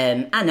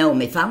 I know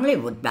my family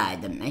would buy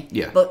them,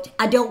 but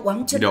I don't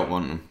want them. You don't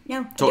want them?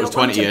 No, Took us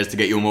 20 years to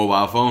get you a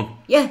mobile phone.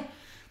 Yeah.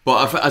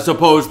 But I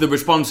suppose the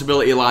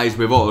responsibility lies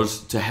with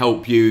us to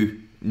help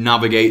you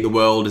navigate the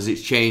world as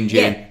it's changing.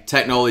 Yeah.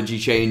 Technology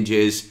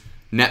changes.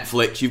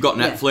 Netflix, you've got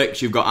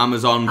Netflix, you've got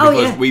Amazon,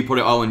 because we put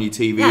it all on your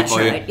TV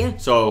for you. Yeah.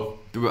 So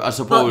I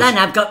suppose... But then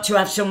I've got to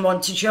have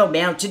someone to show me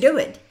how to do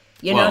it.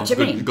 You know what I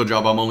mean? Good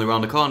job I'm only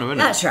around the corner, isn't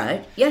it? That's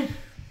right, yeah.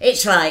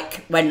 It's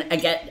like when I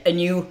get a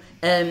new...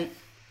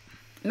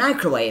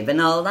 microwave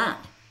and all that.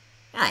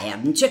 I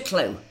haven't a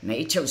clue,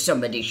 till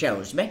somebody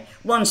shows me.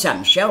 Once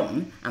I'm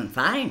shown, I'm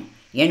fine.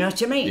 You know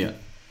what I mean? Yeah.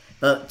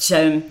 But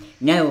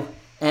no,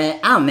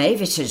 our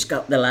Mavis has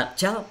got the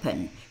laptop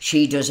and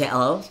she does it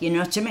all. You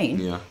know what I mean?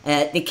 Yeah.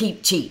 They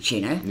keep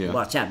teaching her,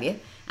 what have you,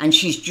 and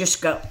she's just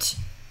got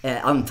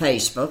on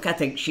Facebook. I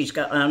think she's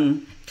got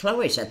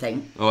Chloe's, I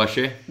think. Oh, is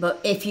she? But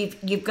if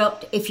you've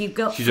got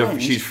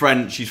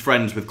friends, she's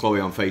friends with Chloe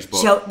on Facebook.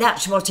 So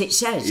that's what it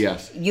says.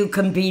 Yes. You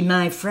can be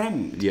my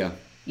friend. Yeah.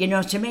 You know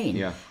what I mean?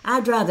 Yeah.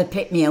 I'd rather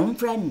pick my own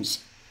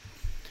friends.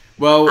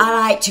 Well,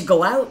 I like to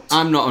go out.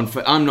 I'm not on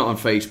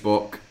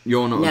Facebook.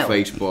 You're not on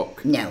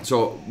Facebook. No.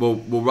 So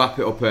we'll wrap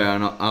it up here,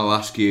 and I'll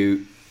ask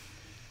you,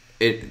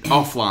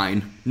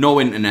 offline,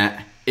 no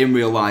internet, in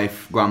real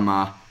life,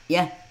 Grandma.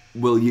 Yeah.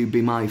 Will you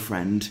be my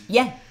friend?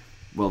 Yeah.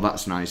 Well,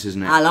 that's nice,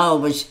 isn't it? I'll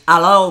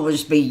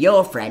always be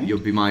your friend. You'll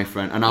be my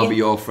friend, and I'll be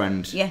your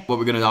friend. Yeah. What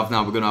we're going to have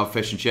now, we're going to have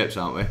fish and chips,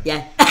 aren't we?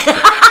 Yeah.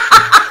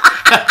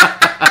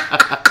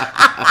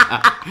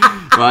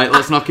 Right,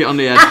 let's knock it on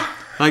the head.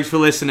 Thanks for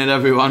listening,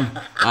 everyone.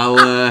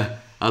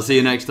 I'll see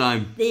you next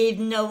time. They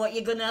even know what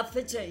you're going to have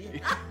for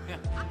tea.